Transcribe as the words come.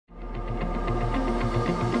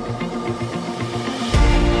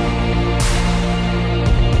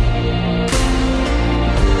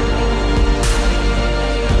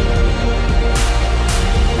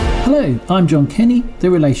Hello, I'm John Kenny, the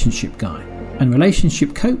Relationship Guy and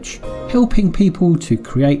Relationship Coach, helping people to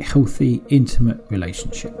create healthy, intimate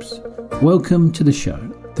relationships. Welcome to the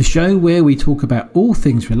show where we talk about all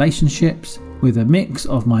things relationships with a mix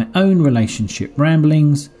of my own relationship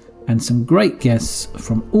ramblings and some great guests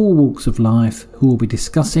from all walks of life who will be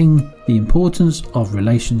discussing the importance of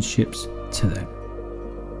relationships to them.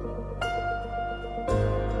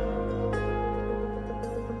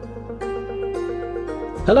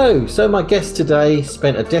 Hello, so my guest today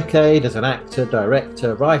spent a decade as an actor,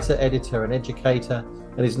 director, writer, editor and educator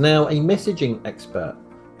and is now a messaging expert,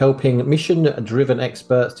 helping mission-driven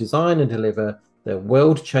experts design and deliver their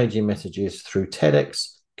world-changing messages through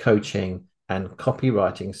TedX, coaching and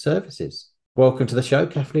copywriting services. Welcome to the show,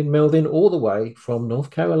 Cathlyn, Melvin, all the way from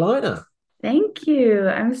North Carolina. Thank you.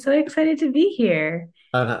 I'm so excited to be here.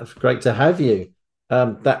 And that's great to have you.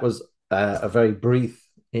 That was a very brief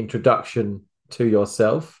introduction to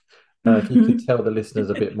yourself. If you could tell the listeners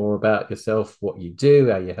a bit more about yourself, what you do,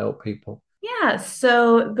 how you help people. Yeah,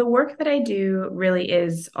 so the work that I do really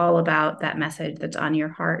is all about that message that's on your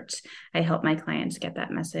heart. I help my clients get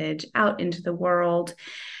that message out into the world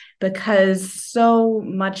because so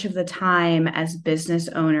much of the time as business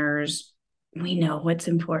owners, we know what's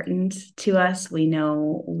important to us. We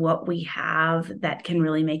know what we have that can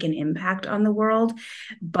really make an impact on the world,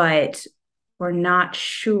 but we're not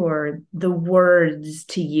sure the words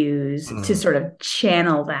to use to sort of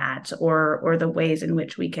channel that or the ways in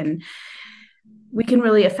which we can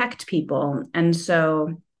really affect people. And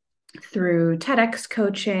so through TEDx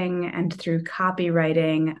coaching and through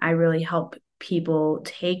copywriting, I really help people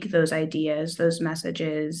take those ideas, those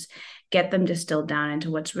messages, get them distilled down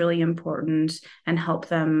into what's really important and help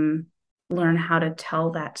them learn how to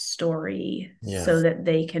tell that story so that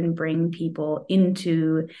they can bring people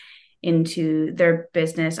into their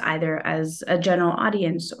business, either as a general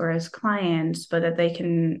audience or as clients, but that they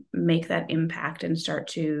can make that impact and start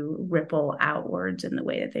to ripple outwards in the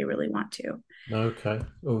way that they really want to. Okay,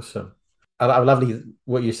 awesome. I lovely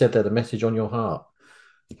what you said there, the message on your heart.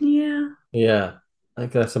 Yeah, I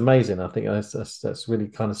think that's amazing. I think that's really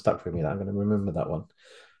kind of stuck with me. I'm going to remember that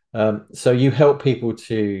one. So you help people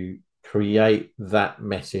to create that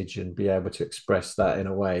message and be able to express that in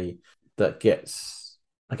a way that gets.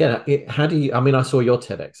 Again, how do you? I mean, I saw your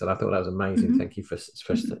TEDx and I thought that was amazing. Thank you for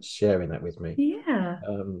sharing that with me. Yeah.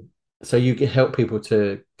 So you can help people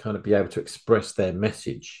to kind of be able to express their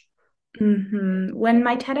message. When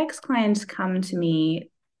my TEDx clients come to me,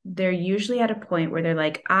 they're usually at a point where they're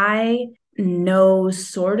like, I know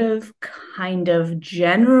sort of, kind of,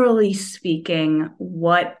 generally speaking,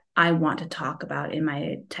 what I want to talk about in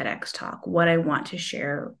my TEDx talk, what I want to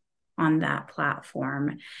share on that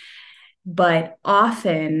platform. But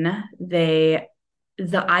often the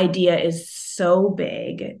idea is so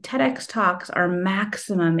big. TEDx talks are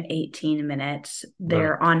maximum 18 minutes.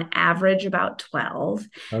 They're on average about 12.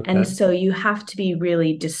 Okay. And so you have to be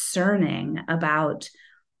really discerning about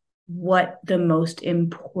what the most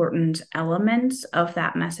important elements of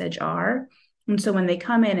that message are. And so when they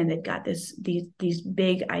come in and they've got these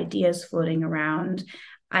big ideas floating around,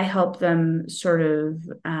 I help them sort of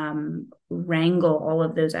wrangle all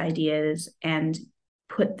of those ideas and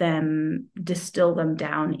distill them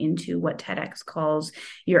down into what TEDx calls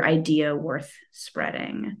your idea worth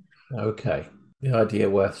spreading. Okay. The idea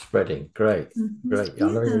worth spreading. Great. Great. Yeah.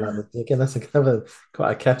 I really like that. Again, that's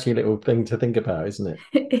quite a catchy little thing to think about, isn't it?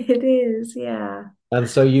 It is, yeah. And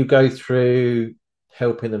so you go through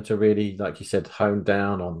helping them to really, like you said, hone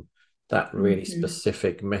down on that really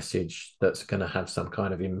specific message that's going to have some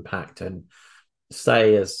kind of impact and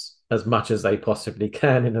say as much as they possibly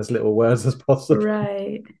can in as little words as possible.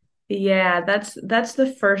 Right. Yeah, that's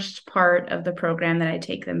the first part of the program that I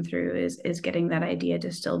take them through is getting that idea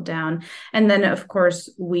distilled down. And then of course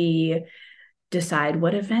we decide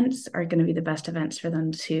what events are going to be the best events for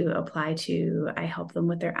them to apply to. I help them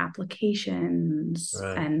with their applications,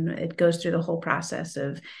 and it goes through the whole process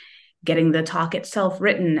of getting the talk itself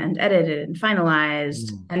written and edited and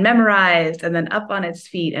finalized and memorized and then up on its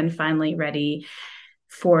feet and finally ready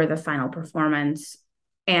for the final performance.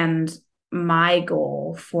 And my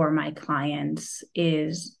goal for my clients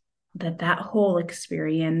is that whole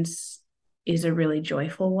experience is a really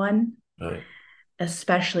joyful one,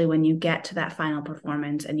 especially when you get to that final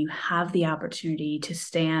performance and you have the opportunity to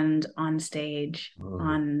stand on stage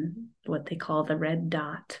on what they call the red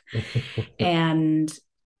dot and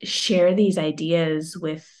share these ideas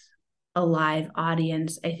with a live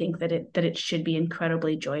audience. I think that it should be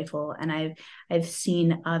incredibly joyful. And I've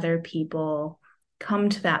seen other people come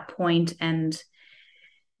to that point and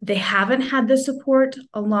they haven't had the support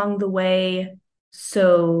along the way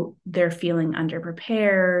So they're feeling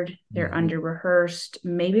underprepared, they're Mhm. under rehearsed.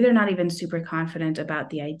 Maybe they're not even super confident about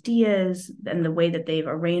the ideas and the way that they've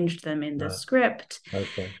arranged them in the Right. script.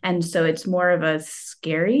 Okay. And so it's more of a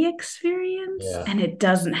scary experience. Yeah. And it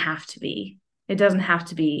doesn't have to be. It doesn't have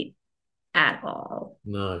to be at all.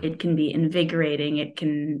 No. It can be invigorating. It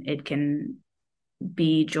can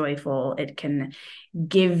be joyful. It can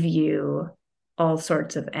give you all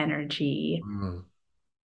sorts of energy. Mm.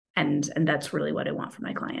 And that's really what I want for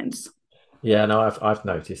my clients. Yeah, no, I've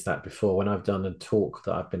noticed that before when I've done a talk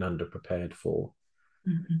that I've been underprepared for.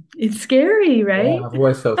 It's scary, Yeah, right? I've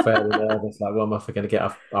always felt fairly nervous. Like, what am I going to get?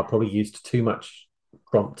 I've probably used too much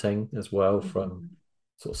prompting as well from Mm-hmm.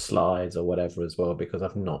 sort of slides or whatever as well because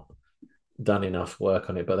I've not done enough work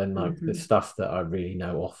on it. But then, like the Mm-hmm. stuff that I really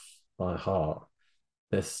know off by heart,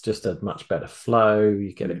 there's just a much better flow.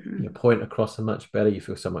 You get it, your Mm-hmm. point across so much better. You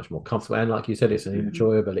feel so much more comfortable. And like you said, it's an Mm-hmm.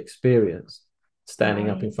 enjoyable experience standing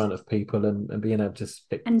up in Right. front of people and being able to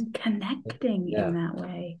speak. And connecting in Yeah. that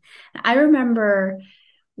way. I remember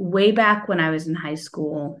way back when I was in high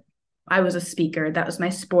school, I was a speaker. That was my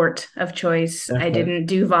sport of choice. I Okay. didn't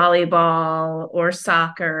do volleyball or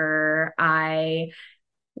soccer. I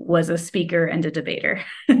was a speaker and a debater.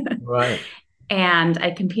 Right. And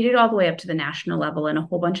I competed all the way up to the national level in a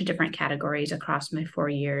whole bunch of different categories across my 4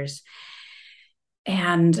 years.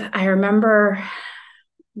 And I remember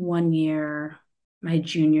one year, my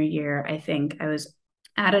junior year, I think I was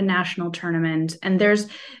at a national tournament, and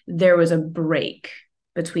there was a break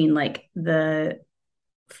between like the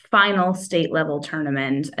final state level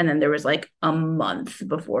tournament and then there was like a month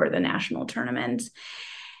before the national tournament.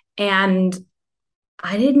 And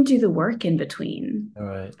I didn't do the work in between. All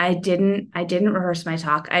right. I didn't rehearse my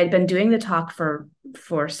talk. I had been doing the talk for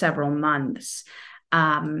several months.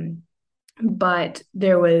 But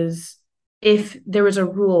there was a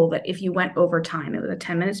rule that if you went over time, it was a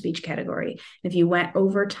 10-minute speech category. If you went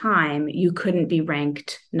over time, you couldn't be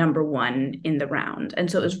ranked number one in the round. And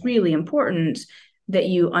so it was Okay. really important that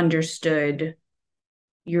you understood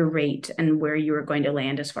your rate and where you were going to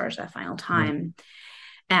land as far as that final time.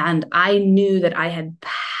 And I knew that I had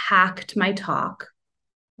packed my talk,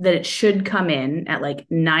 that it should come in at like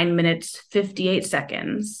 9 minutes, 58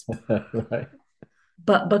 seconds. Right.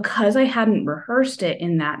 But because I hadn't rehearsed it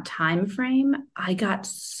in that time frame, I got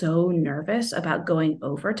so nervous about going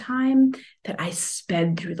overtime that I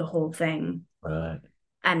sped through the whole thing. Right.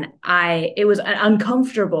 And it was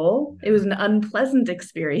uncomfortable. It Yeah. was an unpleasant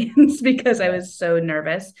experience because I Yeah. was so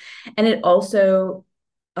nervous. And it also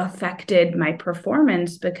affected my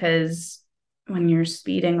performance because when you're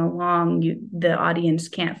speeding along, the audience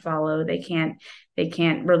can't follow. They can't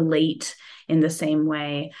relate in the same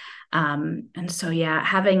way. And so yeah,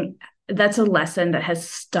 having that's a lesson that has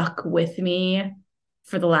stuck with me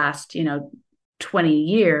for the last, 20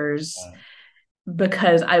 years Right.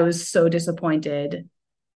 because I was so disappointed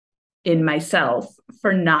in myself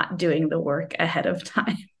for not doing the work ahead of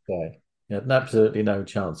time. Okay. Yeah, absolutely no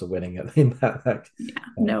chance of winning it in that. Yeah, uh,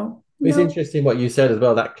 no, it's no. interesting what you said as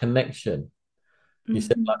well, that connection. You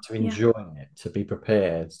said Mm-hmm. like to Yeah. enjoy it, to be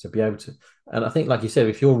prepared, to be able to. And I think, like you said,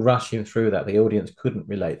 if you're rushing through that, the audience couldn't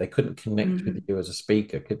relate. They couldn't connect with Mm-hmm. you as a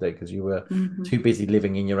speaker, could they? Because you were Mm-hmm. too busy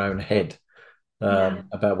living in your own head Yeah.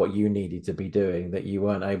 about what you needed to be doing that you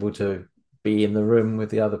weren't able to be in the room with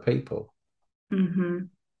the other people. Mm-hmm.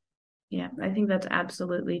 Yeah. I think that's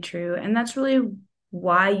absolutely true. And that's really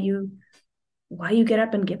why you get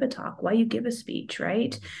up and give a talk, why you give a speech,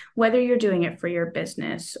 right? Whether you're doing it for your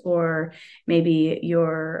business or maybe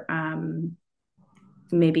you're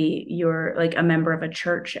like a member of a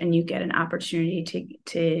church and you get an opportunity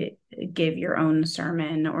to give your own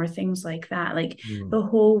sermon or things like that. Like Mm. the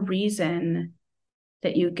whole reason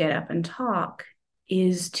that you get up and talk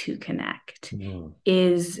is to connect, Mm.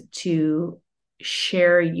 is to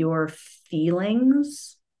share your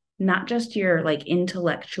feelings, not just your like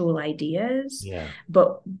intellectual ideas, Yeah.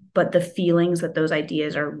 but but the feelings that those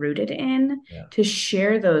ideas are rooted in, Yeah. to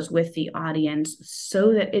share those with the audience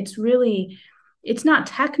so that it's not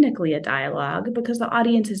technically a dialogue because the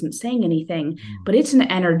audience isn't saying anything, Mm. but it's an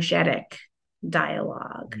energetic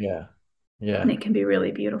dialogue Yeah. and Yeah. it can be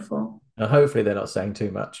really beautiful. And hopefully they're not saying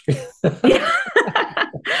too much. Yeah.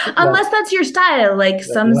 Like, Unless that's your style, like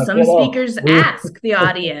some you're like, some get off. speakers ask the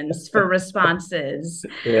audience for responses.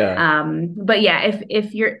 Yeah. But yeah,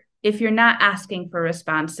 if you're not asking for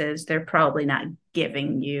responses, they're probably not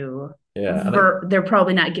giving you Yeah. they're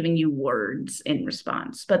probably not giving you words in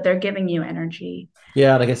response, but they're giving you energy.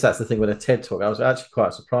 Yeah, and I guess that's the thing with a TED talk. I was actually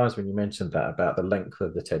quite surprised when you mentioned that about the length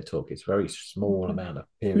of the TED talk. It's a very small amount of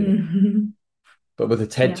period of, Mm-hmm. but with a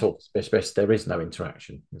TED Yeah. talk, especially, there is no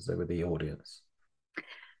interaction, is there, with the audience?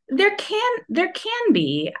 There can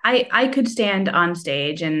be. I could stand on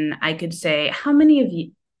stage and I could say, how many of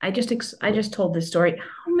you, I just told this story.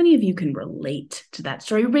 How many of you can relate to that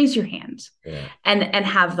story? Raise your hands. Yeah. And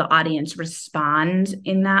have the audience respond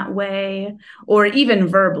in that way, or even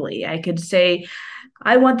verbally. I could say,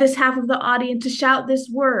 I want this half of the audience to shout this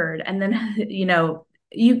word, and then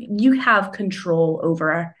you have control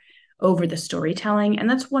over the storytelling, and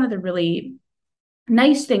that's one of the really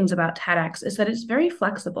nice things about TEDx is that it's very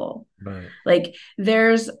flexible. Right. Like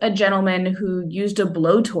there's a gentleman who used a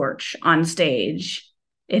blowtorch on stage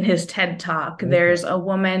in his TED talk. Okay. There's a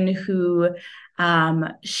woman who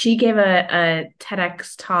she gave a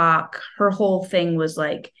TEDx talk. Her whole thing was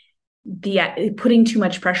like the putting too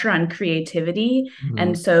much pressure on creativity. Mm.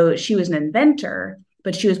 And so she was an inventor,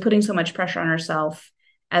 but she was putting so much pressure on herself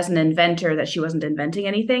as an inventor that she wasn't inventing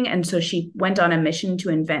anything. And so she went on a mission to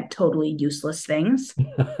invent totally useless things.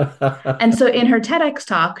 And so in her TEDx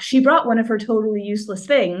talk, she brought one of her totally useless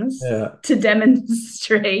things Yeah. to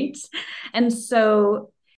demonstrate. And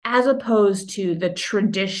so, as opposed to the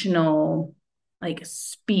traditional like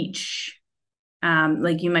speech,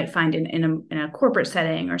 like you might find in a corporate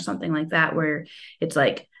setting or something like that, where it's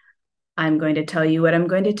like, I'm going to tell you what I'm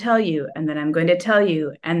going to tell you, and then I'm going to tell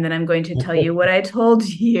you, and then I'm going to tell you what I told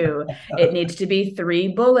you. It needs to be 3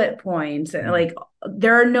 bullet points. Mm. Like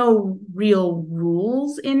there are no real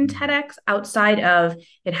rules in Mm. TEDx outside of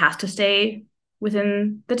it has to stay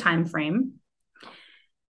within the time frame.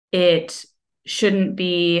 It shouldn't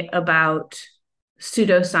be about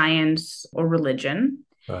pseudoscience or religion,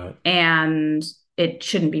 Right. and it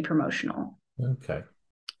shouldn't be promotional. Okay.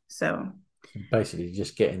 So Basically,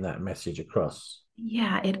 just getting that message across.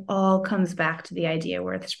 yeah, it all comes back to the idea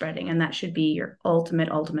worth spreading, and that should be your ultimate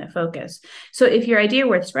focus. So if your idea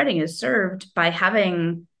worth spreading is served by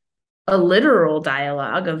having a literal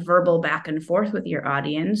dialogue of verbal back and forth with your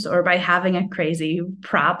audience, or by having a crazy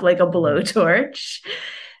prop like a Mm. blowtorch,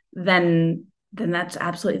 then that's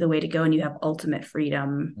absolutely the way to go, and you have ultimate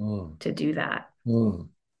freedom Mm. to do that. Mm.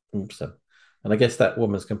 So, and I guess that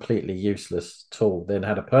woman's completely useless tool then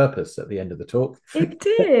had a purpose at the end of the talk, It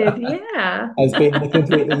did, yeah. as being a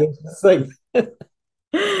completely useless thing,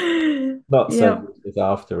 not so Yeah, useless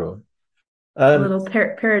after all. a Um, little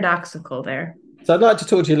paradoxical there. so I'd like to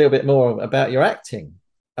talk to you a little bit more about your acting.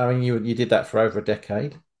 I mean, you did that for over a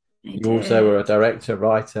decade. I You also were a did. director,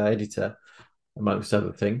 writer, editor, amongst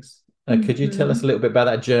other things. Could you tell us a Mm-hmm. little bit about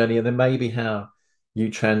that journey and then maybe how you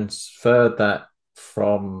transferred that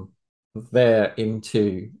from there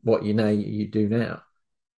into what you do now?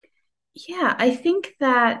 Yeah, I think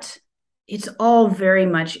that it's all very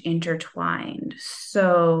much intertwined.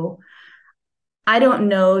 So I don't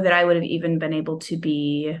know that I would have even been able to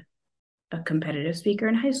be a competitive speaker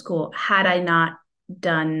in high school had I not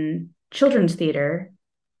done children's theater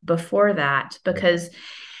before that, because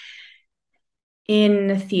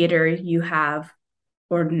in theater,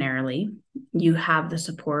 ordinarily, you have the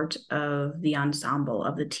support of the ensemble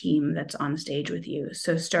of the team that's on stage with you.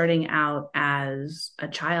 So starting out as a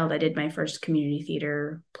child, I did my first community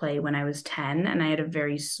theater play when I was 10, and I had a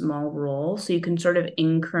very small role. So you can sort of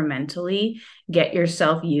incrementally get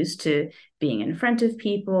yourself used to being in front of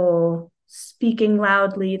people, speaking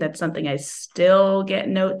loudly. That's something I still get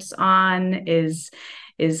notes on is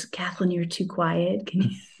Cathlyn, you're too quiet.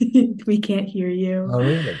 Can you we can't hear you. Oh,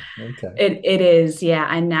 really? Okay. It is, yeah.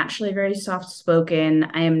 I'm naturally very soft spoken.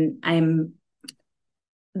 I'm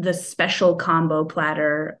the special combo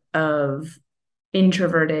platter of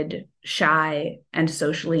introverted, shy, and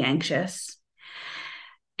socially anxious.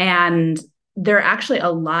 And there are actually a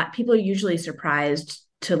lot, people are usually surprised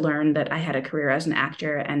to learn that I had a career as an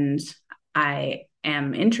actor and I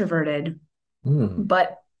am introverted, Mm.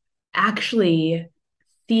 but actually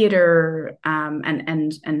theater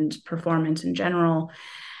and performance in general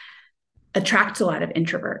attracts a lot of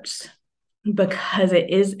introverts because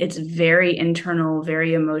it's very internal,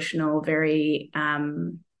 very emotional, very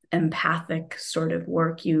empathic sort of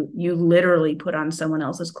work. You literally put on someone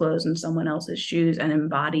else's clothes and someone else's shoes and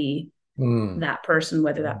embody Mm. that person,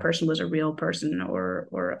 whether that person was a real person or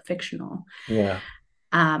a fictional. Yeah.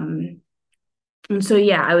 um and so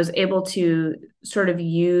yeah, I was able to sort of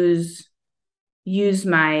use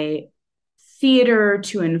my theater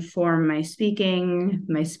to inform my speaking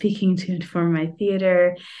to inform my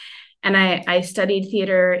theater. And I studied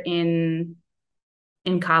theater in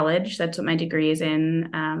college. That's what my degree is in.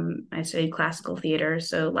 I studied classical theater,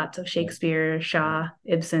 so lots of Shakespeare, Shaw,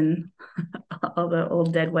 Ibsen, all the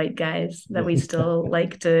old dead white guys that we still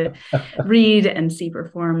like to read and see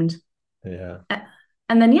performed. Yeah.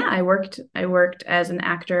 And then yeah, I worked as an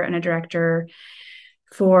actor and a director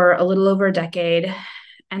for a little over a decade.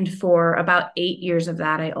 And for about 8 years of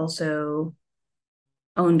that, I also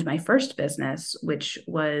owned my first business, which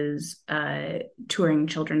was touring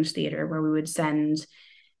children's theater, where we would send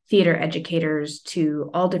theater educators to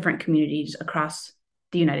all different communities across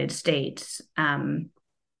the United States. And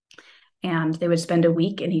they would spend a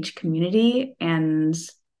week in each community and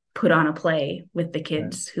put on a play with the Right.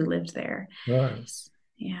 kids who lived there. Right.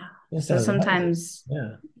 Yeah. That So sounds amazing. sometimes,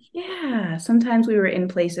 Yeah. yeah, sometimes we were in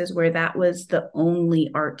places where that was the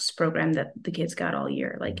only arts program that the kids got all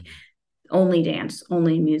year, like Mm. only dance,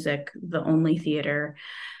 only music, the only theater.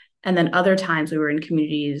 And then other times we were in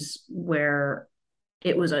communities where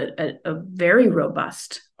it was a very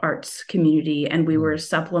robust arts community, and we were Mm.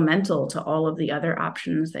 supplemental to all of the other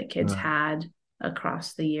options that kids Right. had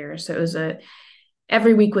across the year. So it was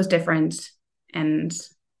every week was different, and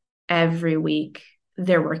every week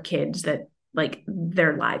there were kids that, like,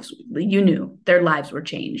 their lives, you knew their lives were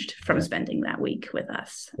changed from Yeah. spending that week with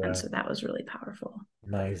us. And Right. so that was really powerful.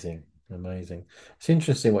 Amazing. Amazing. It's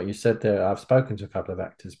interesting what you said there. I've spoken to a couple of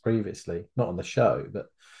actors previously, not on the show, but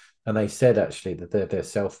and they said actually that their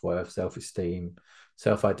self-worth, self-esteem,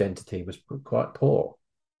 self-identity was quite poor.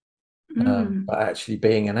 Mm. But actually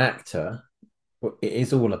being an actor, it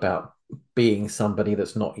is all about being somebody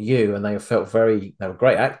that's not you. And they were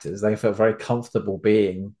great actors. They felt very comfortable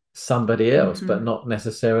being somebody else, but Mm-hmm. not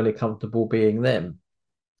necessarily comfortable being them.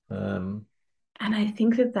 Um, And I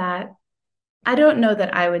think that I don't know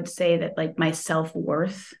that I would say that like my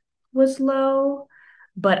self-worth was low,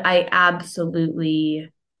 but I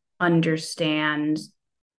absolutely understand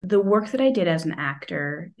the work that I did as an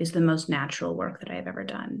actor is the most natural work that I've ever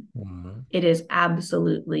done. mm, It is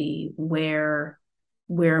absolutely where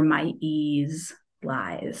my ease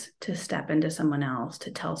lies, to step into someone else,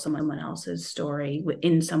 to tell someone else's story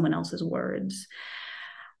in someone else's words.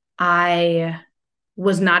 I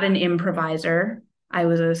was not an improviser. I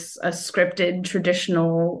was a scripted,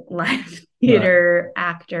 traditional live right. theater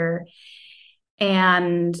actor.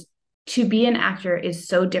 And to be an actor is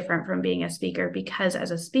so different from being a speaker, because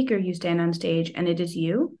as a speaker, you stand on stage and it is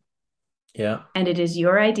you, Yeah. and it is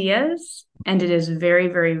your ideas, and it is very,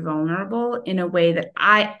 very vulnerable in a way that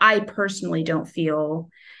I personally don't feel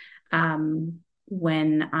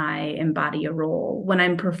when I embody a role. When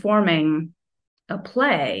I'm performing a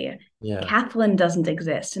play, Yeah. Cathlyn doesn't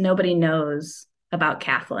exist. Nobody knows about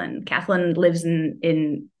Cathlyn. Cathlyn lives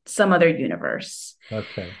in some other universe.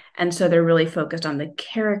 Okay. And so they're really focused on the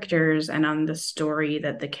characters and on the story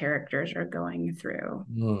that the characters are going through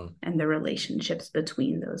Mm, and the relationships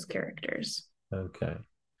between those characters. okay.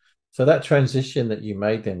 So that transition that you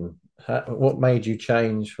made then, what made you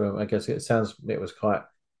change from, I guess it sounds it was quite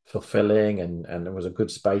fulfilling and it was a good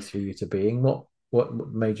space for you to be in. What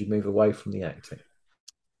made you move away from the acting?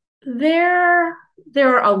 There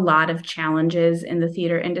there are a lot of challenges in the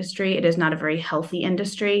theater industry. It is not a very healthy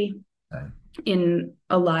industry Okay. in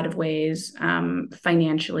a lot of ways.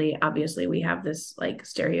 Financially, obviously, we have this like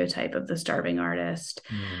stereotype of the starving artist.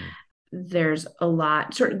 Mm, There's a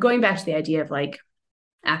lot, sort of going back to the idea of like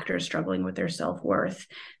actors struggling with their self-worth.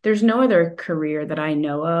 There's no other career that I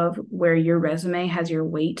know of where your resume has your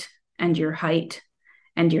weight and your height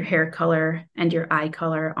and your hair color and your eye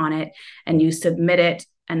color on it, and you submit it,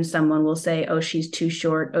 and someone will say, oh, she's too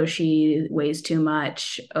short, oh, she weighs too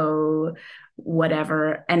much, oh,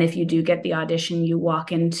 whatever. And if you do get the audition, you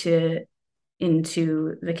walk into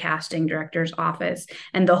the casting director's office,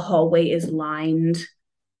 and the hallway is lined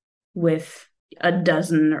with a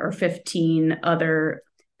dozen or 15 other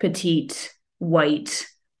petite, white,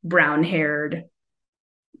 brown haired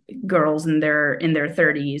girls in their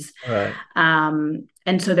 30s. right.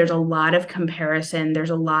 And so there's a lot of comparison. There's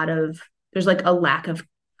like a lack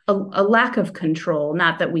of control.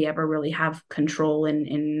 Not that we ever really have control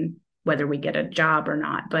in whether we get a job or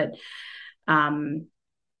not, but um,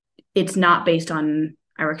 it's not based on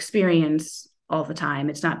our experience all the time.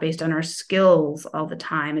 It's not based on our skills all the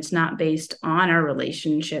time. It's not based on our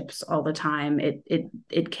relationships all the time.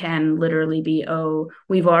 It can literally be, oh,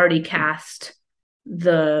 we've already cast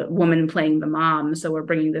the woman playing the mom, so we're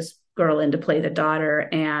bringing this girl in to play the daughter,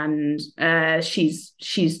 and she's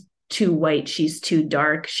too white, she's too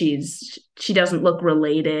dark, she doesn't look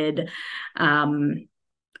related.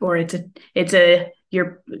 Or it's a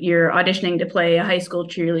you're auditioning to play a high school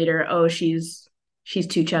cheerleader. Oh, she's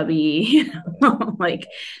too chubby. Like,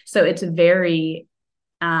 so it's very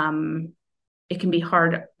it can be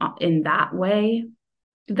hard in that way.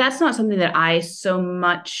 That's not something that I so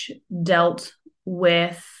much dealt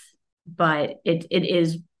with, but it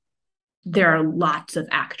is, there are lots of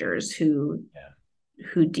actors Yeah.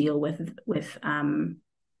 who deal with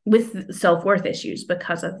with self-worth issues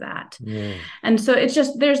because of that. Mm. And so it's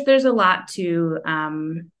just there's a lot to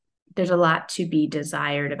be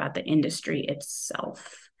desired about the industry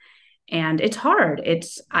itself. And it's hard.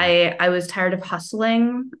 I was tired of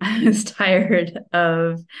hustling. I was tired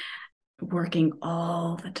of working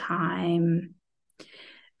all the time.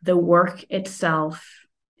 The work itself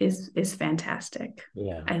is fantastic.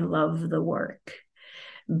 Yeah. I love the work,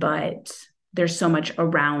 but there's so much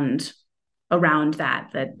around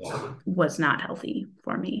that Yeah. was not healthy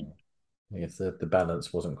for me. I guess the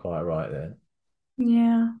balance wasn't quite right there.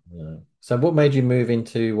 Yeah. Yeah. So what made you move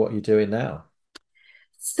into what you're doing now?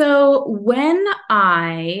 So when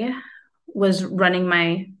I was running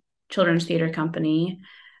my children's theater company,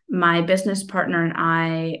 my business partner and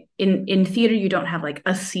I, in theater, you don't have like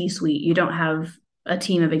a C-suite. You don't have a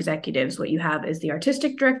team of executives. What you have is the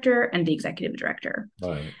artistic director and the executive director.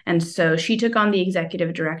 Right. And so she took on the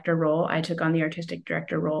executive director role. I took on the artistic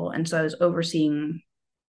director role. And so I was overseeing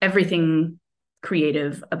everything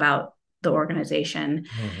creative about the organization.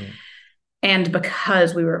 Mhm. And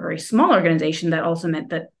because we were a very small organization, that also meant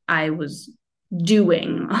that I was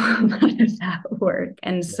doing a lot of that work.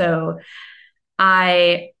 And Yeah. so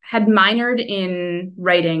I had minored in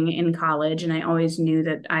writing in college, and I always knew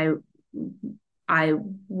that I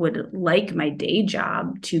would like my day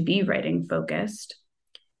job to be writing focused.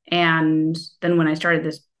 And then when I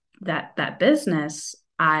started that business,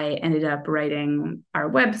 I ended up writing our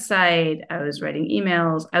website. I was writing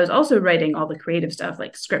emails. I was also writing all the creative stuff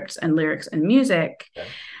like scripts and lyrics and music,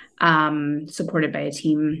 Okay. supported by a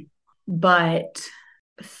team. But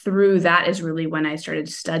through that is really when I started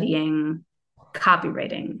studying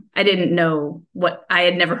copywriting. I didn't know what I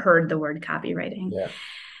had never heard the word copywriting. Yeah.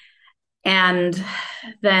 And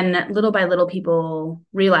then little by little, people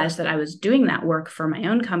realized that I was doing that work for my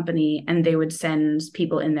own company, and they would send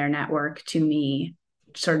people in their network to me,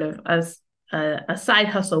 sort of as a side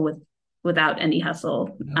hustle without any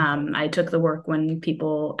hustle. Okay. I took the work when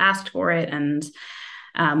people asked for it, and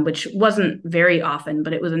which wasn't very often,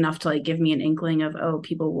 but it was enough to like give me an inkling of, oh,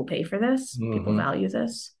 people will pay for this, people Hmm. value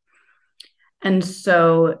this. And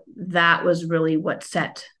so that was really what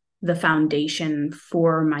set the foundation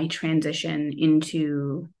for my transition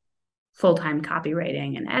into full-time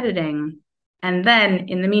copywriting and editing. And then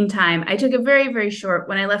in the meantime, I took a very, very short,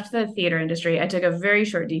 when I left the theater industry, I took a very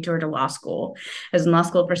short detour to law school. I was in law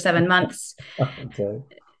school for 7 months. Okay.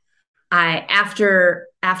 After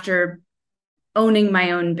owning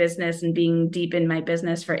my own business and being deep in my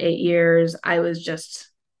business for 8 years, I was just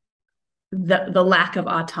the lack of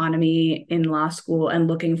autonomy in law school and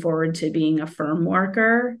looking forward to being a firm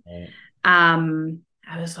worker. Right.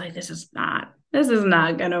 I was like, this is not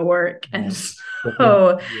gonna work. And Right. But then,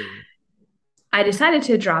 so yeah. I decided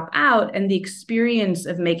to drop out, and the experience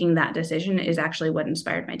of making that decision is actually what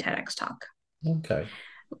inspired my TEDx talk, Okay.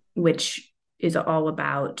 which is all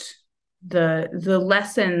about the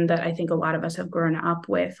lesson that I think a lot of us have grown up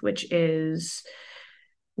with, which is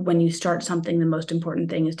when you start something, the most important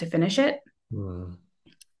thing is to finish it. Mm.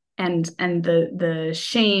 And the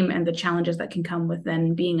shame and the challenges that can come with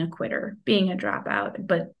then being a quitter, being a dropout,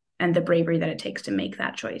 but and the bravery that it takes to make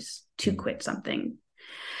that choice to Mm. quit something.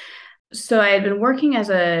 So I had been working as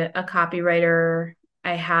a copywriter.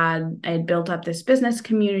 I had built up this business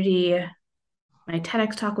community. My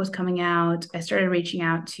TEDx talk was coming out. I started reaching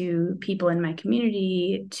out to people in my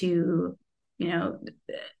community to, you know,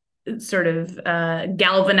 sort of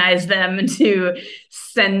galvanize them to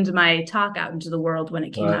send my talk out into the world when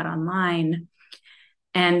it came Right. out online.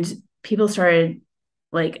 And people started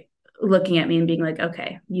like looking at me and being like,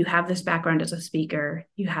 okay, you have this background as a speaker,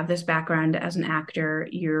 you have this background as an actor,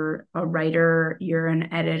 you're a writer, you're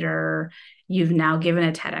an editor, you've now given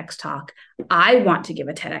a TEDx talk. I want to give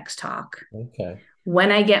a TEDx talk. Okay.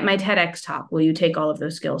 When I get my TEDx talk, will you take all of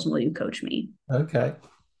those skills and will you coach me? Okay.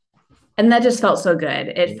 And that just felt so good.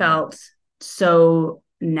 It Yeah. felt so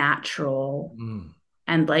natural. Mm.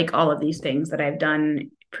 And like all of these things that I've done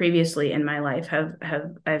previously in my life have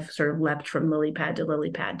I've sort of leapt from lily pad to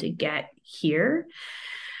lily pad to get here.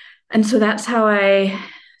 And so that's how I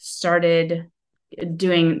started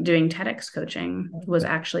doing TEDx coaching, was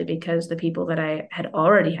Okay. actually because the people that I had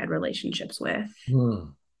already had relationships with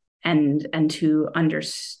Mm. and who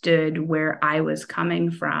understood where I was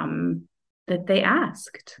coming from, that they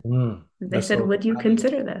asked. Mm. They That's said, sort of would you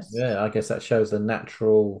consider this? yeah, I guess that shows the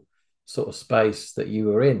natural sort of space that you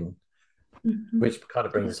were in, Mm-hmm. which kind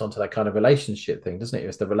of brings us on to that kind of relationship thing, doesn't it?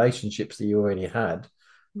 It's the relationships that you already had,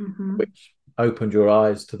 Mm-hmm. which opened your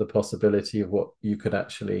eyes to the possibility of what you could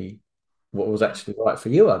actually, what was actually right for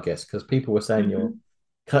you, I guess, because people were saying Mm-hmm.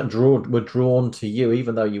 were drawn to you,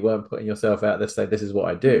 even though you weren't putting yourself out there to say this is what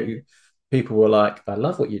I Yeah. do. People were like, I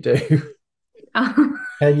love what you do.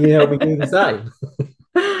 Can you help me do the same?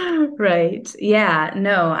 Right. Yeah.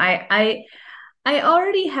 No, I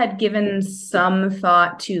already had given some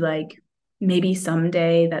thought to like maybe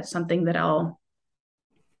someday that's something that I'll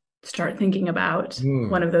start thinking about.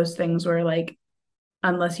 One Mm, of those things where like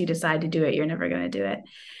unless you decide to do it, you're never going to do it.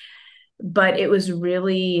 But it was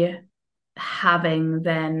really having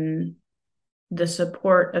then the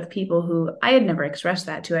support of people who I had never expressed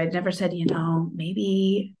that to. I'd never said,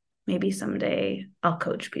 maybe someday I'll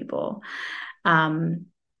coach people. Um,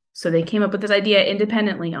 so they came up with this idea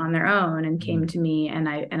independently on their own and came mm, to me, and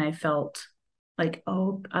I felt like,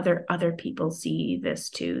 oh, other people see this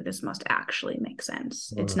too. This must actually make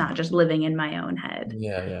sense. It's mm. not just living in my own head.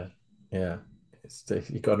 Yeah, yeah, yeah.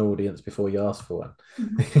 You've got an audience before you ask for one.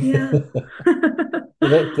 Yeah.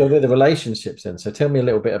 So they're the relationships then. So tell me a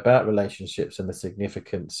little bit about relationships and the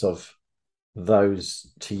significance of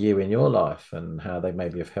those to you in your life and how they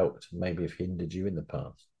maybe have helped, maybe have hindered you in the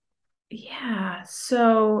past. Yeah,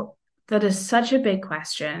 so that is such a big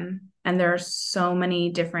question, and there are so many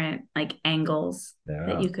different like angles There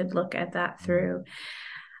that are. you could look at that Mm, through.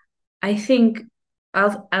 I think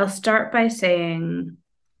I'll start by saying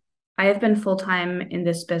I have been full-time in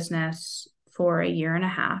this business for a year and a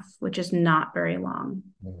half, which is not very long.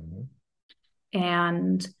 mm,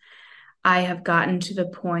 And I have gotten to the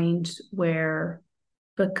point where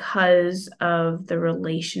because of the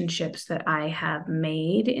relationships that I have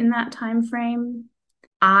made in that time frame,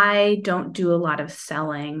 I don't do a lot of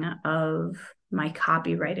selling of my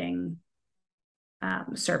copywriting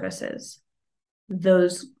services.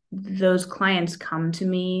 Those clients come to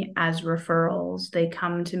me as referrals. They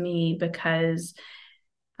come to me because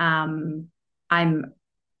um, I'm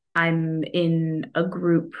I'm in a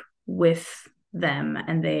group with them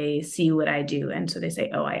and they see what I do, and so they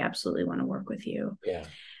say, "Oh, I absolutely want to work with you." yeah.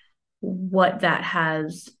 What that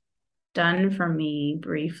has done for me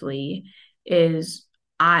briefly is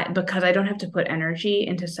because I don't have to put energy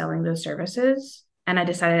into selling those services, and I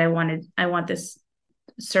decided I want this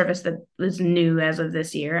service that is new as of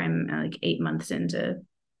this year. I'm like 8 months into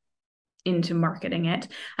marketing it.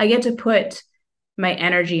 I get to put my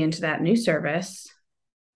energy into that new service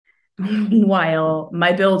while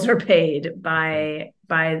my bills are paid by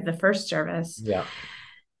the first service. Yeah.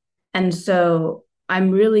 And so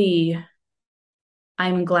I'm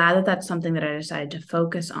glad that that's something that I decided to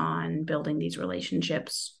focus on building these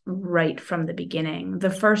relationships right from the beginning. The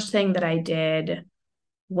first thing that I did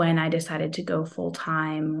when I decided to go full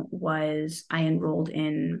time was I enrolled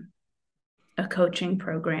in a coaching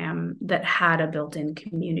program that had a built in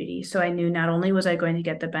community. So I knew not only was I going to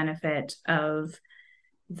get the benefit of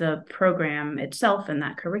the program itself and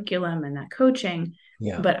that curriculum and that coaching,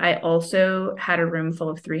 Yeah. but I also had a room full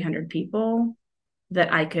of 300 people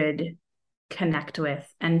that I could connect with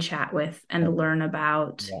and chat with and learn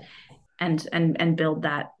about Yeah. and build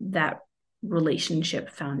that relationship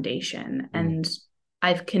foundation. Mm, And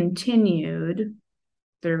I've continued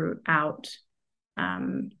throughout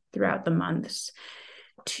throughout the months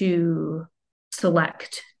to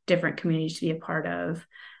select different communities to be a part of,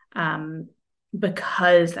 um,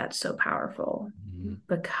 because that's so powerful. mm.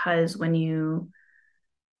 Because when you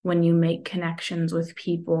make connections with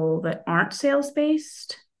people that aren't sales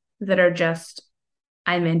based, that are just,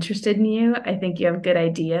 I'm interested in you, I think you have good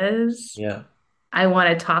ideas, Yeah. I want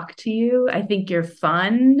to talk to you, I think you're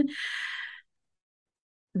fun,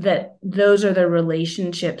 that those are the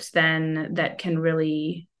relationships then that can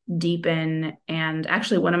really deepen. And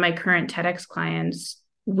actually, one of my current TEDx clients,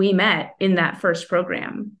 we met in that first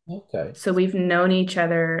program. Okay. So we've known each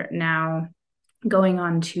other now going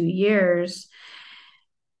on 2 years,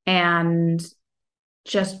 and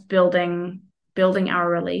just building our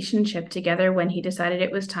relationship together. When he decided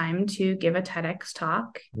it was time to give a TEDx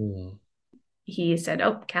talk, Mm, he said,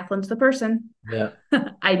 "Oh, Cathlyn's the person. yeah.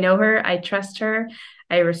 I know her. I trust her.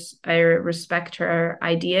 I respect her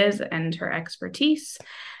ideas and her expertise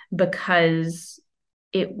because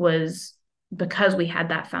it was because we had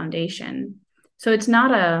that foundation." So it's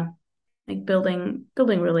not a like building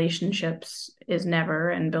relationships is never,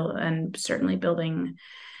 and certainly building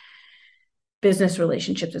business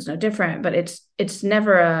relationships is no different, but it's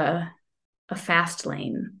never a fast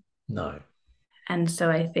lane. No. And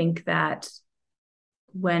so I think that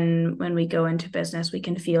when we go into business, we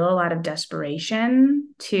can feel a lot of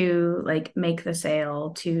desperation to like make the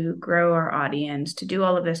sale, to grow our audience, to do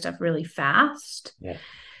all of this stuff really fast, Yeah.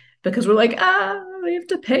 because we're like, we have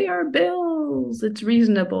to pay our bills. It's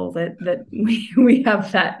reasonable that we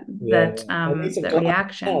have Yeah. I need some that clients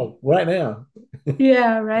reaction. now, right now.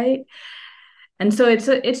 Yeah, right. And so it's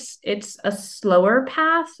a slower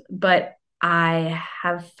path, but I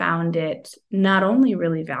have found it not only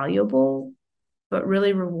really valuable, but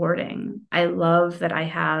really rewarding. I love that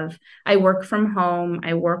I work from home,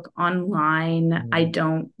 I work online, I Mm.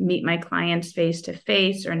 don't meet my clients face to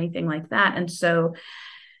face or anything like that. And so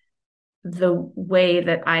the way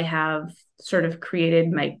that I have sort of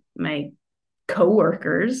created my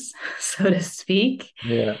coworkers, so to speak,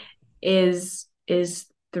 Yeah. is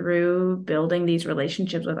through building these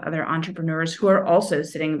relationships with other entrepreneurs who are also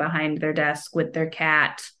sitting behind their desk with their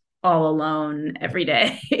cat all alone every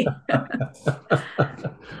day.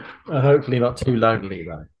 Hopefully not too lonely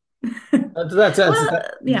though. Well,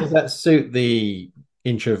 yeah. Does that suit the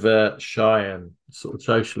introvert, shy, and sort of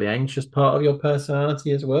socially anxious part of your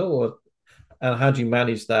personality as well? Or and how do you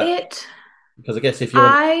manage that? It Because I guess if you're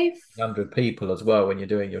in I 100 people as well when you're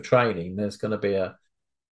doing your training, there's going to be a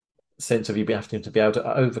sense of you having to be able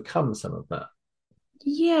to overcome some of that.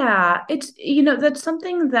 Yeah, it's that's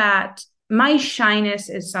something that my shyness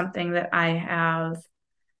is something that I have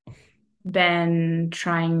been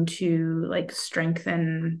trying to like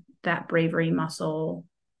strengthen that bravery muscle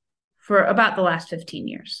for about the last 15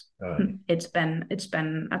 years. Right. It's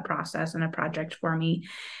been a process and a project for me.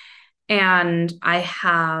 And I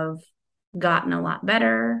have gotten a lot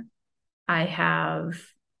better. I have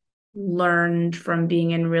learned from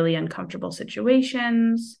being in really uncomfortable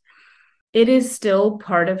situations. It is still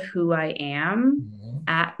part of who I am Mhm.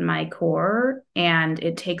 at my core. And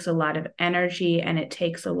it takes a lot of energy and it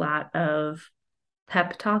takes a lot of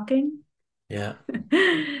pep talking Yeah.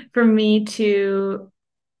 for me to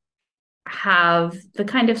have the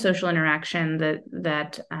kind of social interaction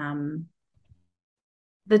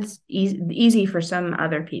that's easy for some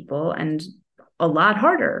other people and a lot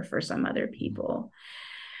harder for some other people.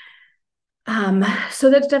 So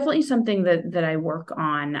that's definitely something that I work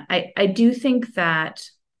on. I do think that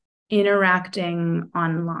interacting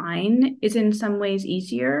online is in some ways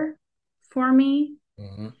easier for me.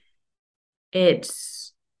 Mhm.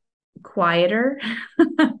 It's quieter.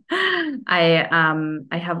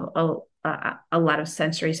 I have a lot of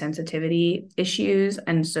sensory sensitivity issues,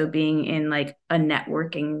 and so being in like a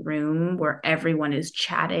networking room where everyone is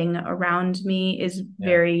chatting around me is Yeah.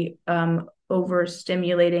 very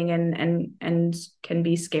overstimulating and can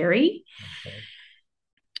be scary. Okay.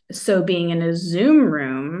 So being in a Zoom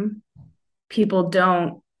room, people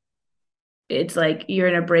don't it's like you're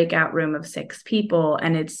in a breakout room of six people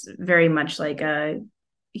and it's very much like a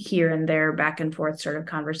here and there back and forth sort of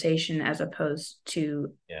conversation as opposed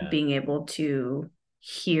to Yeah. being able to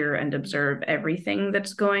hear and observe everything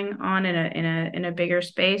that's going on in a bigger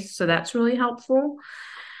space, so that's really helpful.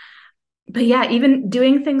 But yeah, even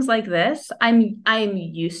doing things like this, I'm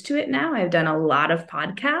used to it now. I've done a lot of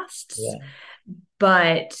podcasts, Yeah.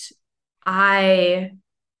 but I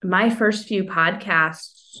my first few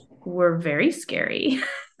podcasts were very scary.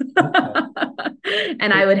 Okay.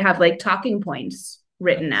 And I would have like talking points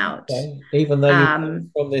written out. Okay. Even though you come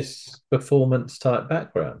Um, from this performance type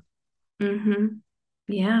background. mhm.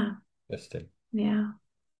 Yeah, Interesting. yeah.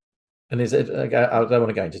 And is it, I don't want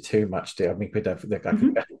to go into too much, dear. I mean, we don't,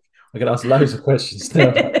 Mhm. I could ask loads of questions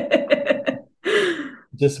now.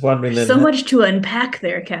 Just wondering There's then, so much to unpack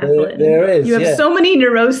there, there Cathlyn. You is, have yeah. so many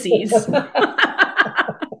neuroses.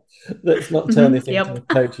 Let's not turn Mhm. this into a Yep.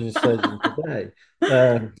 coaching session today.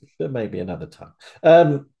 But maybe another time.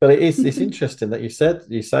 But it's interesting that you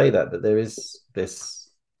say that there is this,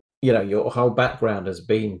 your whole background has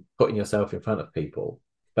been putting yourself in front of people,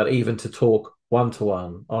 but even to talk one to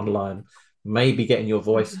one online, maybe getting your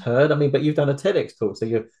voice Mhm. heard. I mean, but you've done a TEDx talk, so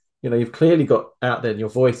you've clearly got out there and your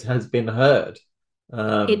voice has been heard.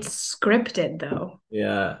 Um, It's scripted though.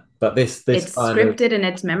 yeah, but this It's kind of scripted and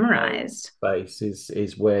it's whole memorized. space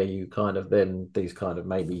is where you kind of then these kind of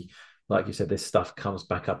maybe like you said this stuff comes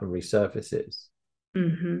back up and resurfaces.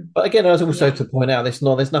 Hmm. But again, I was also Yeah. to point out there's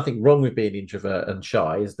nothing wrong with being introvert and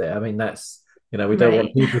shy, is there? I mean, that's we don't want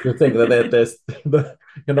Right. people to think that there's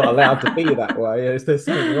you're not allowed to be that way. There's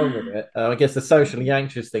something wrong with it. I guess the socially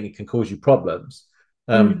anxious thing, it can cause you problems.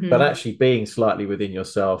 But Hmm. actually being slightly within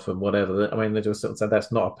yourself and whatever, I mean, they just sort of say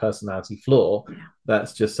that's not a personality flaw. Yeah.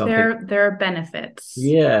 That's just something. There are benefits.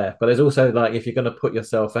 Yeah, but there's also like if you're going to put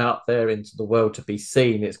yourself out there into the world to be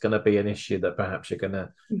seen, it's going to be an issue that perhaps you're going to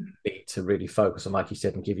need to really focus on, like you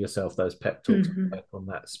said, and give yourself those pep talks Hmm. on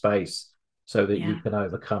that space so that you Yeah. can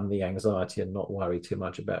overcome the anxiety and not worry too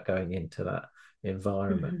much about going into that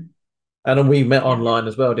environment. Hmm. And then we met Yeah. online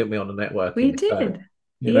as well, didn't we, on the We networking? So, did.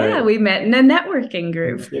 you Yeah, know, we met in a networking we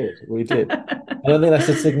group. did, we did. And I think that's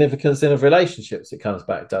the significance in of relationships. It comes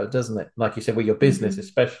back to, doesn't it? Like you said, with your business, Hmm.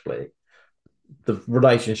 especially the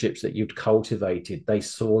relationships that you'd cultivated, they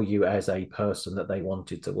saw you as a person that they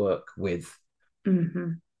wanted to work with.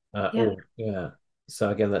 Mm-hmm. Yep, Yeah. So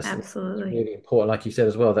again, that's absolutely. really important. Like you said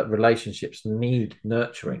as well, that relationships need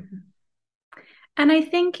nurturing. Mm-hmm. And I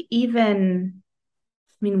think even,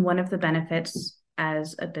 I mean, one of the benefits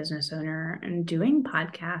as a business owner and doing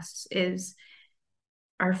podcasts is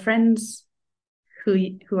our friends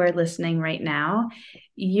who are listening right now,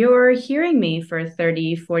 you're hearing me for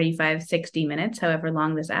 30, 45, 60 minutes, however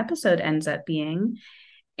long this episode ends up being.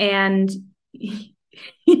 And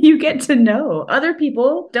you get to know other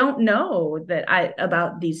people don't know that I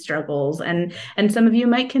about these struggles, and some of you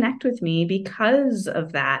might connect with me because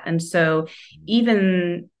of that. And so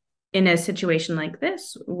even in a situation like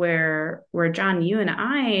this where John, you and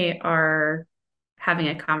I are having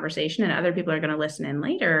a conversation and other people are going to listen in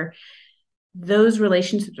later, those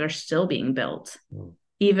relationships are still being built, Mm.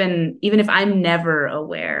 even if I'm never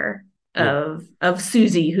aware Yeah. of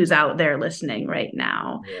Susie who's out there listening right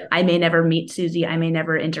now. Yeah. I may never meet Susie, I may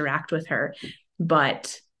never interact with her,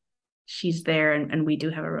 but she's there, and we do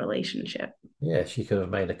have a relationship. Yeah. She could have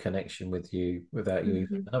made a connection with you without you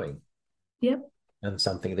even Mm-hmm. knowing. Yep. And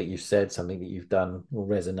something that you've said, something that you've done will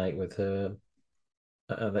resonate with her,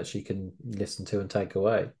 that she can listen to and take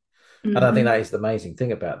away. And I think Mm-hmm. that is the amazing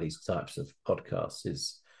thing about these types of podcasts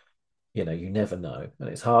is, you never know. And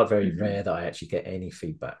it's hard, very Mm-hmm. rare that I actually get any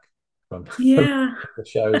feedback from Yeah. the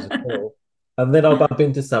shows at all. And then I'll bump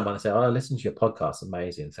into someone and say, "Oh, I listened to your podcast.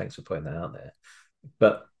 Amazing. Thanks for putting that out there."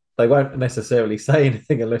 But they won't necessarily say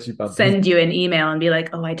anything unless you bump into Send you an email and be like,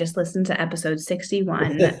 oh, I just listened to episode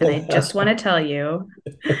 61 and I just want to tell you.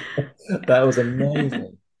 that was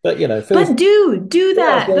amazing. But feel But do yeah,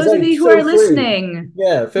 I was that. going to Those of say, you who feel are free. listening,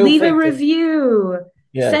 Yeah, feel leave a free to review,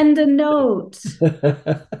 yeah. send a note.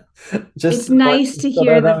 Just It's so nice to I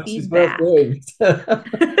hear the know it's worth feedback. doing.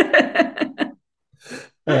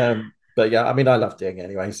 But yeah, I mean, I love doing it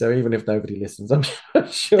anyway. So even if nobody listens,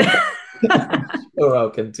 sure, I'm sure I'll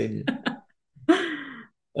continue.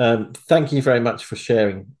 Thank you very much for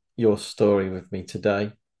sharing your story with me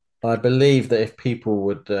today. I believe that if people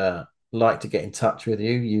would like to get in touch with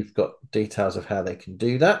you, you've got details of how they can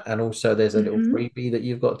do that. And also, there's a little Mhm. freebie that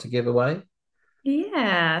you've got to give away.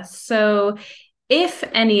 Yeah. So if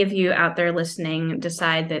any of you out there listening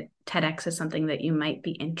decide that TEDx is something that you might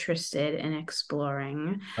be interested in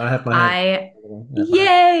exploring, I have my hand. I, I have my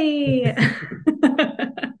yay! hand.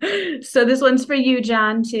 So this one's for you,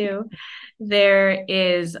 John, too. There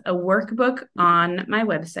is a workbook on my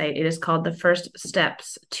website. It is called The First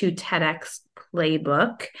Steps to TEDx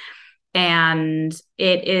Playbook. And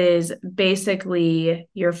it is basically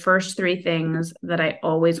your first three things that I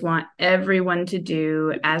always want everyone to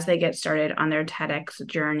do as they get started on their TEDx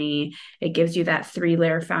journey. It gives you that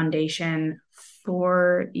 3-layer foundation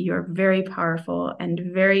for your very powerful and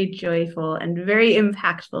very joyful and very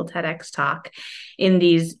impactful TEDx talk in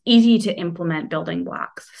these easy to implement building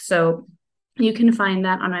blocks. So you can find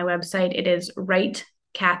that on my website. It is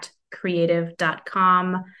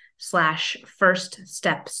writecatcreative.com/first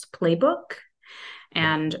steps playbook.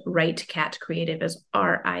 And Right Cat Creative is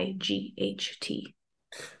RIGHT. We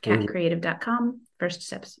will, Catcreative.com, first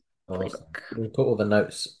steps awesome. playbook. We put all the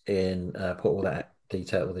notes in, put all that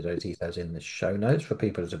detail, all the details in the show notes for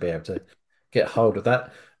people to be able to get hold of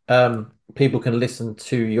that. People can listen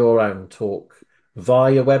to your own talk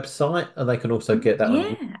via your website, and they can also get that on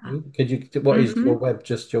Yeah. YouTube. Could you? What is your Mm-hmm.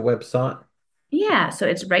 just your website? Yeah. So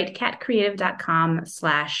it's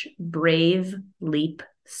rightcatcreative.com/brave leap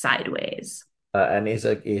sideways. And is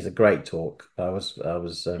a great talk. I was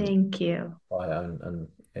Thank you. by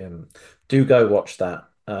do go watch that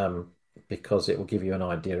because it will give you an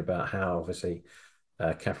idea about how obviously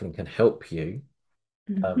Cathlyn can help you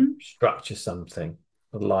Mm-hmm. structure something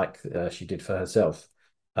like she did for herself.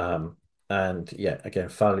 Um, and yeah, again,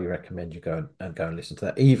 thoroughly recommend you go and listen to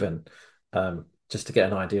that, even just to get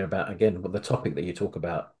an idea about again what the topic that you talk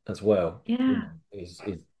about as well. Yeah.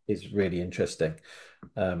 Is really interesting.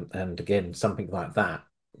 And again, something like that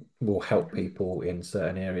will help Mm-hmm. people in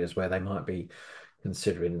certain areas where they might be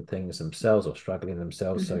considering things themselves or struggling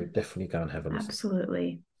themselves. So Mm-hmm. definitely go and have a listen.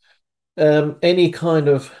 Absolutely. Any kind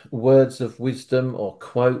of words of wisdom or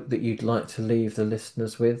quote that you'd like to leave the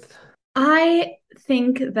listeners with? I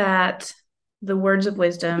think that the words of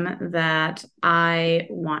wisdom that I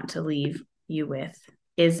want to leave you with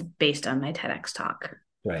is based on my TEDx talk.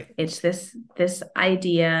 Great. It's this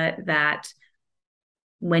idea that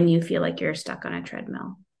when you feel like you're stuck on a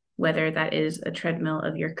treadmill, whether that is a treadmill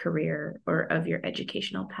of your career or of your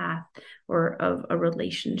educational path or of a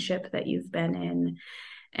relationship that you've been in,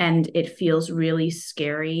 and it feels really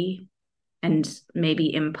scary and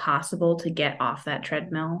maybe impossible to get off that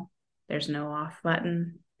treadmill. There's no off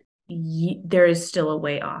button. There is still a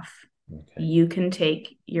way off. Okay. You can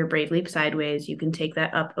take your brave leap sideways. You can take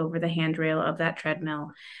that up over the handrail of that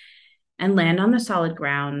treadmill and land on the solid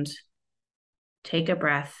ground. Take a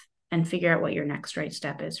breath and figure out what your next right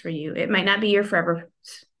step is for you. It might not be your forever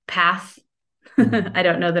path. I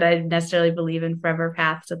don't know that I necessarily believe in forever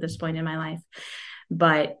paths at this point in my life,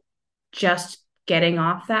 but just getting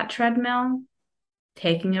off that treadmill,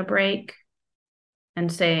 taking a break,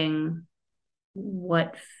 and saying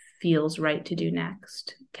what feels right to do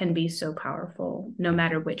next can be so powerful, no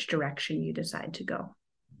matter which direction you decide to go.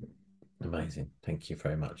 Amazing. Thank you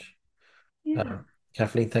very much. Yeah.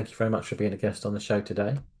 Cathlyn, thank you very much for being a guest on the show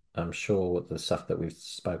today. I'm sure the stuff that we've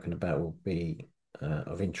spoken about will be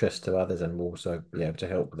of interest to others, and will also be able to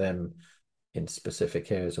help them in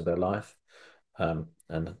specific areas of their life. And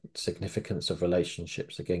the significance of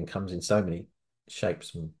relationships, again, comes in so many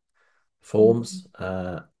shapes and forms.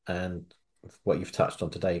 And what you've touched on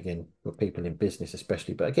today, again, with people in business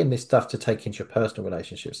especially, but again, this stuff to take into your personal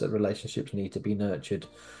relationships, that relationships need to be nurtured,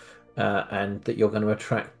 and that you're going to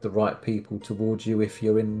attract the right people towards you if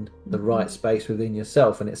you're in the right space within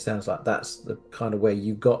yourself. And it sounds like that's the kind of where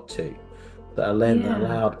you got to, that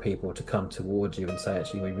allowed people to come towards you and say,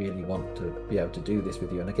 actually, we really want to be able to do this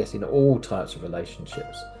with you. And I guess in all types of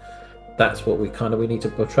relationships, that's what we need to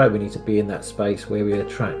portray. We need to be in that space where we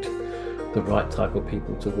attract the right type of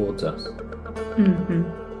people towards us.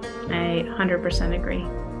 I 100% agree.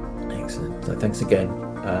 Excellent. So thanks again,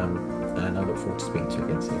 and I look forward to speaking to you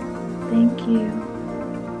again soon. Thank you.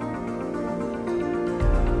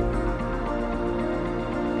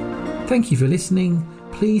 Thank you for listening.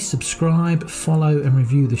 Please subscribe, follow and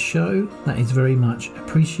review the show. That is very much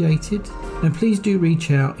appreciated. And please do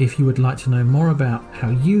reach out if you would like to know more about how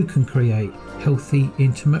you can create healthy,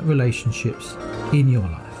 intimate relationships in your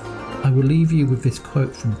life. I will leave you with this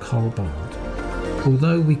quote from Cole Bond.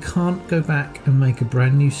 Although we can't go back and make a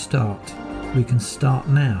brand new start, we can start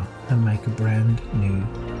now and make a brand new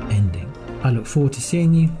ending. I look forward to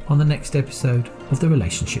seeing you on the next episode of The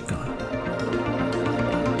Relationship Guy.